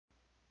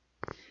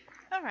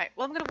All right,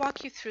 well, I'm going to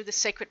walk you through the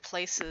Sacred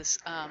Places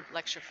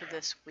lecture for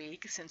this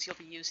week, since you'll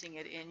be using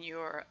it in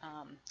your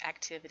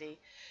activity.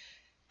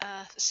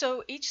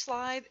 So each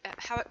slide,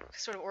 how it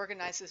sort of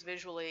organizes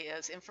visually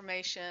is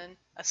information,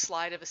 a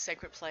slide of a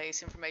sacred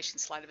place, information,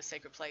 slide of a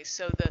sacred place.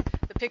 So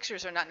the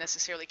pictures are not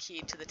necessarily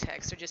keyed to the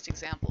text. They're just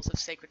examples of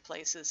sacred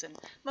places, and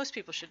most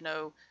people should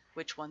know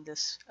which one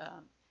this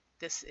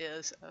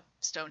is,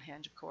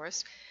 Stonehenge, of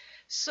course.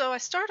 So I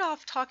start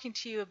off talking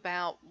to you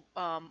about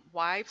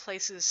why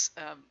places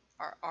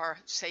are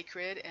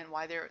sacred and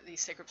why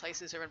these sacred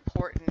places are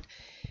important,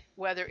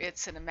 whether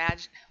it's a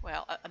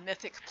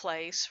mythic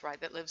place, right,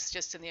 that lives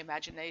just in the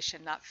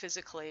imagination, not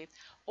physically,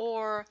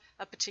 or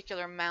a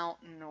particular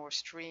mountain or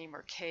stream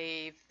or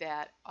cave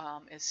that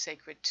is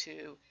sacred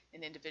to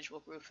an individual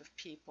group of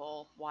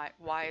people.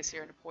 Why is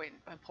there an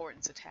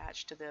importance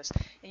attached to this?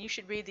 And you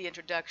should read the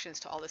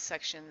introductions to all the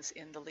sections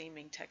in the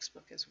Leeming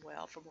textbook as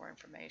well for more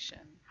information.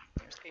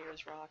 There's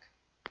Ayers Rock.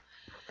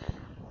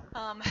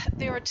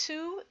 There are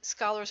two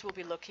scholars we'll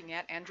be looking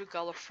at. Andrew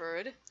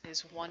Gulliford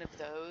is one of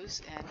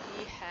those, and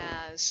he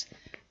has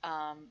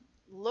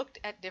looked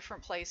at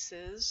different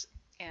places,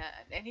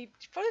 and he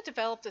further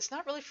developed this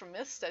not really for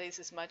myth studies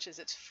as much as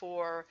it's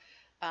for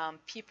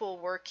people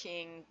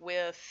working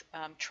with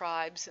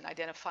tribes and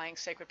identifying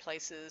sacred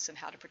places and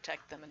how to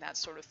protect them and that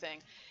sort of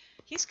thing.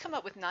 He's come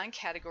up with 9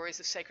 categories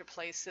of sacred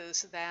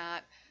places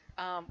that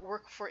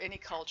work for any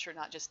culture,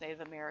 not just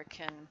Native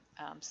American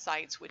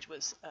sites, which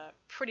was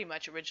pretty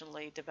much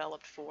originally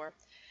developed for.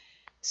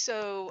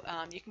 So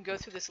you can go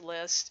through this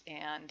list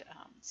and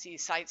see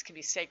sites can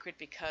be sacred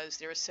because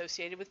they're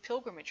associated with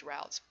pilgrimage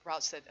routes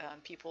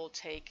that people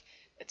take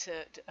to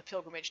a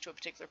pilgrimage to a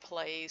particular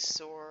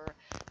place or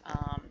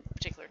a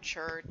particular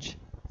church.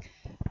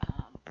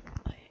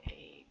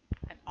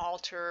 An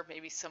altar,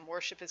 maybe some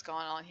worship has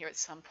gone on here at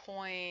some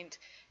point.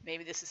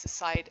 Maybe this is the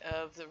site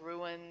of the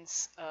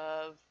ruins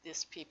of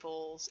this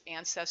people's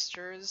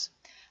ancestors.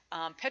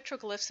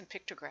 Petroglyphs and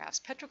pictographs.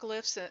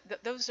 Petroglyphs,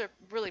 those are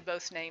really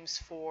both names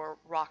for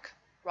rock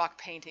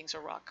paintings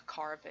or rock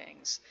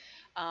carvings.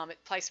 A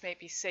place may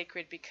be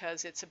sacred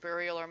because it's a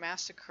burial or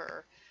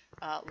massacre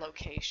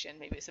location.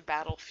 Maybe it's a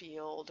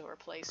battlefield or a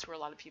place where a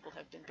lot of people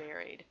have been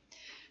buried.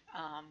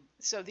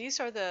 So these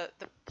are the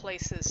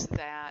places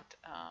that,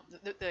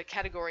 the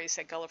categories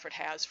that Gulliford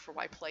has for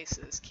why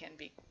places can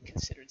be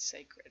considered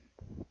sacred.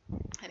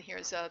 And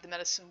here's the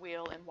Medicine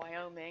Wheel in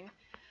Wyoming.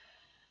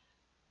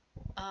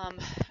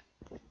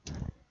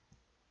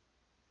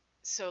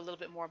 So a little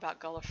bit more about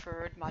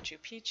Gulliford, Machu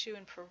Picchu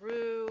in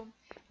Peru,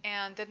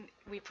 and then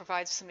we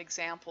provide some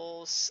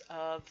examples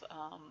of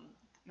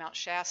Mount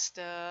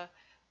Shasta,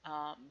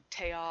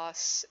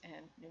 Taos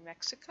in New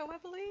Mexico, I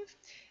believe,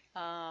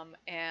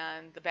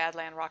 and the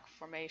Badland rock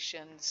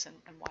formations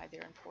and why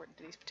they're important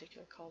to these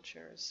particular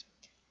cultures.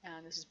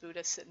 And this is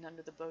Buddha sitting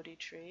under the Bodhi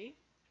tree,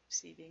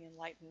 receiving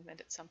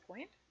enlightenment at some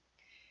point.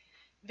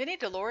 Vinnie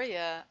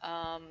Deloria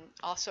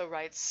also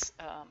writes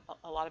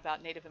a lot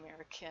about Native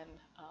American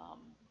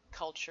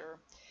culture,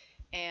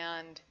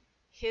 and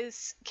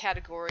his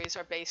categories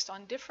are based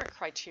on different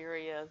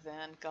criteria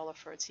than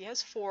Gulliford's. He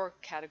has 4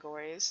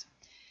 categories,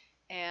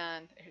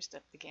 and here's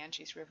the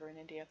Ganges River in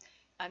India.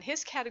 And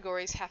his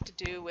categories have to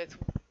do with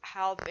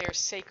how they're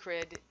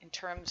sacred in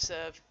terms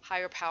of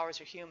higher powers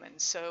or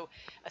humans. So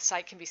a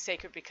site can be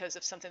sacred because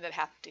of something that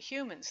happened to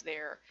humans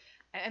there.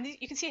 And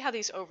you can see how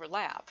these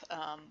overlap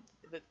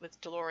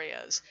with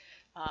Deloria's.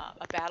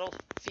 A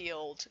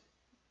battlefield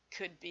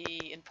could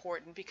be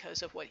important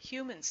because of what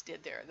humans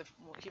did there, the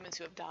humans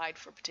who have died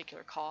for a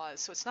particular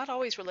cause. So it's not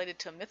always related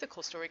to a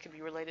mythical story. It can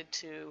be related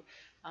to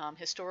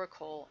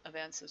historical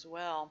events as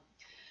well.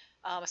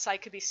 A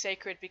site could be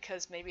sacred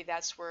because maybe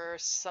that's where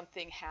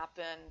something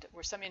happened,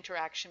 where some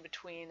interaction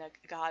between a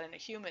god and a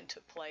human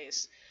took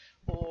place,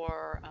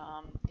 or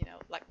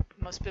like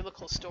most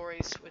biblical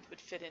stories would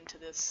fit into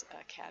this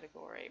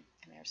category.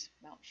 And there's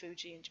Mount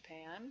Fuji in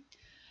Japan.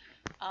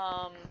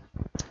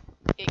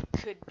 It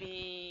could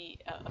be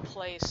a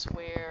place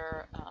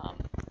where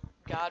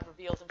God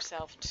revealed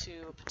himself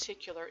to a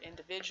particular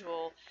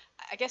individual.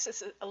 I guess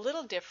it's a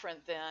little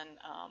different than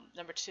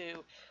number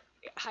 2.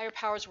 Higher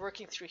powers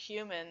working through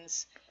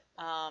humans.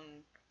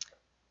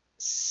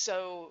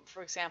 So,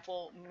 for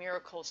example,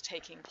 miracles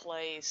taking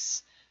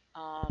place,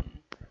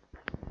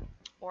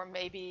 or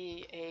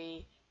maybe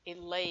a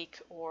lake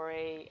or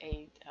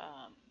a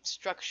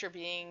structure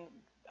being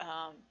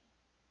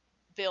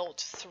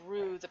built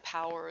through the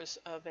powers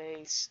of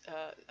a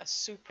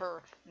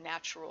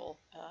supernatural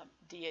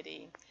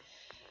deity.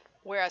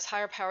 Whereas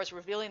higher powers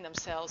revealing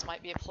themselves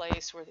might be a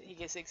place where, he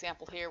gives the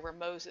example here, where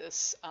God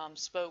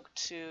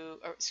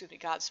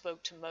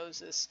spoke to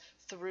Moses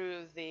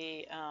through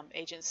the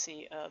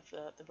agency of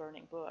the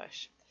burning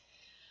bush.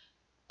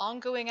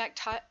 Ongoing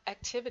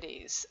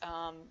activities.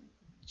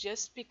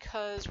 Just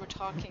because we're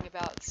talking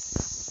about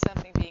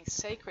something being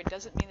sacred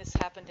doesn't mean this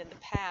happened in the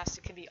past.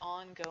 It can be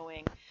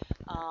ongoing.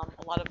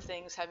 A lot of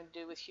things having to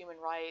do with human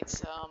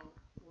rights,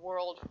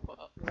 world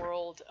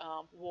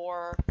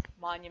war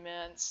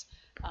monuments,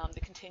 the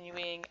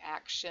continuing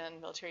action,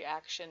 military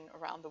action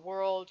around the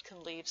world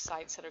can leave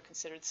sites that are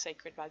considered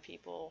sacred by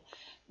people.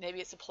 Maybe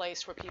it's a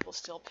place where people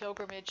still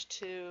pilgrimage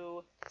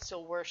to,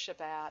 still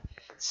worship at.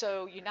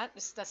 So you're not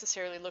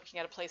necessarily looking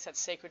at a place that's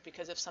sacred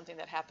because of something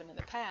that happened in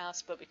the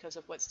past, but because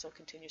of what still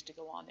continues to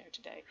go on there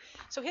today.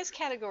 So his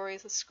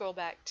categories, let's scroll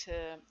back to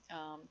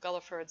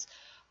Gulliford's,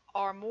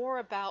 are more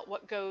about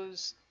what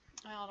goes,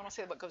 well, I don't want to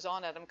say what goes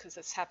on at them because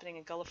it's happening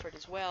in Gulliford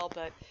as well,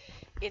 but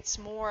it's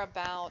more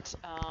about,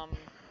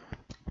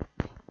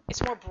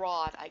 it's more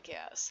broad, I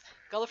guess.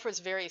 Gulliford's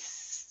very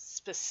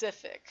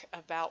specific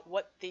about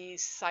what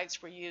these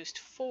sites were used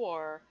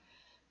for,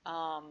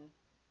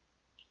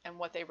 and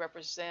what they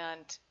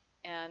represent.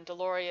 And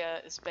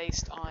Deloria is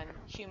based on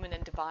human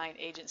and divine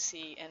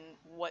agency, and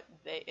what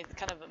they, it's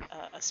kind of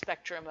a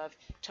spectrum of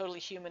totally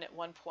human at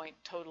one point,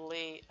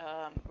 totally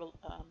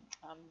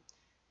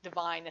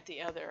divine at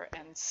the other,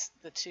 and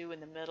the two in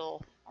the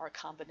middle are a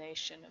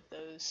combination of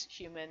those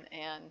human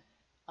and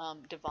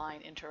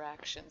divine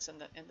interactions in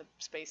the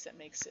space that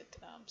makes it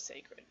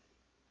sacred.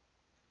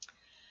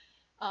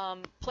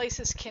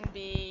 Places can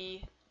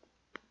be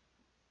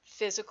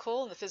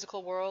physical, in the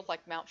physical world,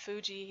 like Mount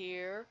Fuji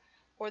here,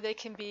 or they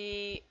can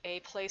be a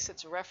place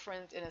that's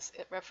referenced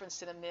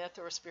in a myth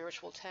or a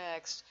spiritual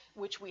text,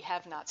 which we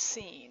have not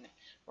seen,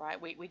 right?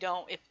 We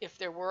don't, if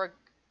there were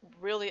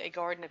really a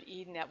Garden of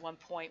Eden at one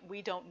point,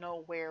 we don't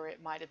know where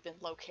it might have been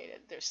located.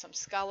 There's some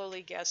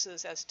scholarly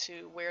guesses as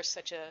to where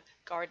such a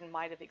garden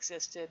might have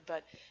existed,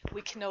 but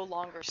we can no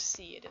longer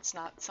see it. It's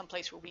not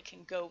someplace where we can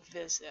go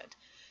visit.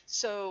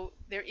 So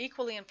they're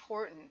equally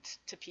important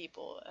to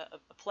people.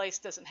 A place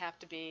doesn't have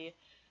to be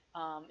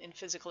in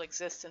physical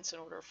existence in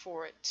order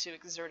for it to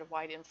exert a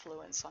wide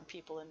influence on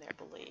people and their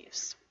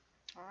beliefs.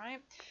 All right.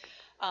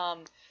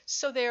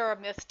 So there are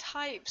myth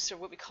types, or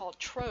what we call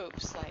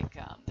tropes, like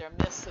there are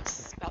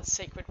myths about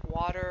sacred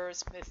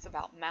waters, myths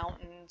about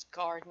mountains,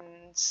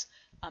 gardens,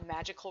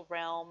 magical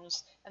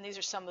realms, and these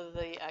are some of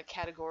the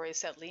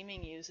categories that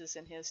Leeming uses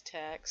in his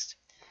text.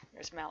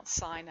 There's Mount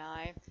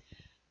Sinai.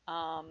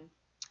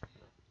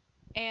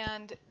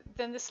 And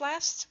then this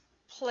last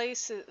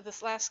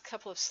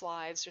couple of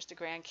slides, there's the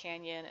Grand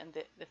Canyon and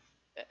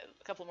a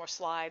couple more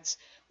slides,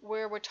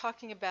 where we're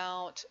talking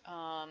about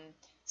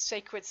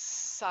sacred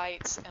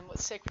sites and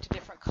what's sacred to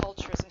different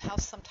cultures, and how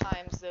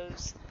sometimes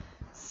those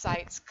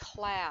sites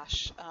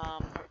clash,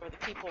 or the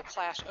people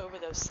clash over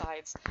those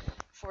sites.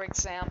 For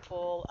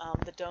example,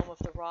 the Dome of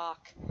the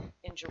Rock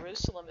in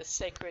Jerusalem is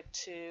sacred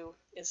to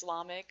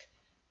Islamic,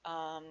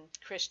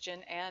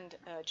 Christian, and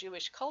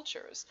Jewish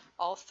cultures.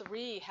 All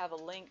three have a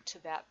link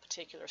to that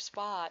particular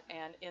spot,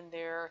 and in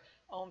their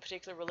own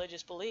particular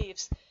religious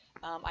beliefs,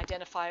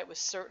 identify it with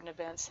certain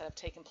events that have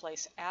taken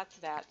place at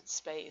that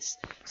space.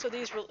 So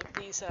these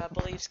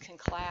beliefs can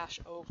clash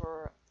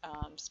over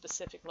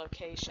specific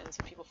locations,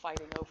 and people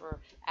fighting over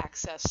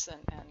access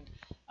and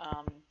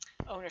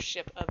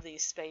ownership of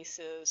these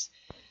spaces.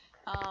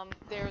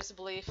 There's a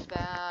belief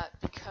that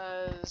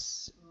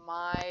because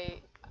my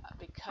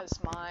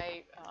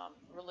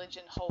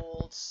religion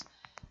holds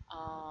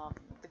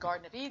the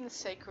Garden of Eden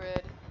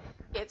sacred,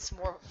 it's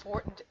more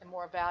important and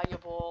more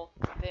valuable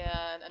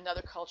than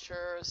another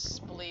culture's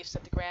beliefs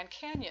that the Grand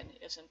Canyon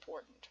is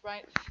important,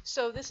 right?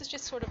 So this is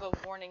just sort of a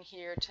warning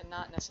here to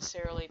not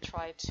necessarily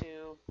try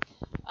to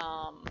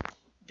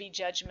be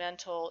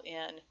judgmental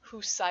in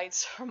whose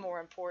sites are more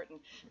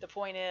important. The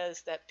point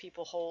is that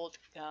people hold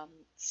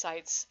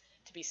sites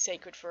to be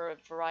sacred for a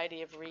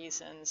variety of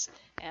reasons,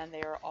 and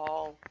they are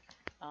all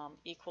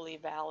equally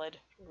valid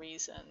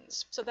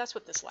reasons. So that's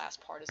what this last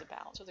part is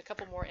about. So there's a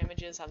couple more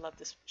images. I love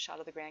this shot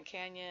of the Grand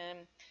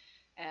Canyon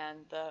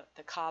and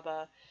the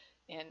Kaaba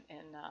in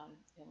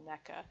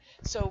Mecca.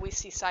 So we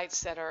see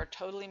sites that are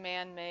totally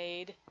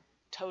man-made,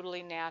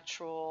 totally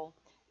natural,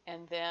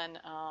 and then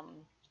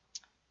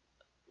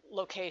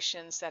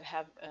locations that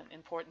have an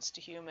importance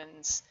to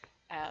humans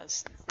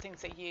as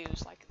things they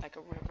use, like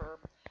a river.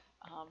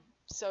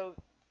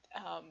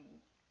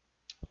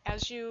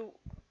 As you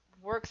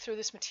work through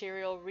this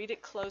material, read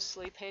it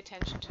closely, pay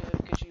attention to it,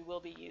 because you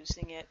will be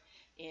using it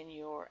in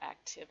your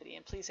activity.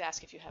 And please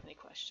ask if you have any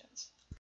questions.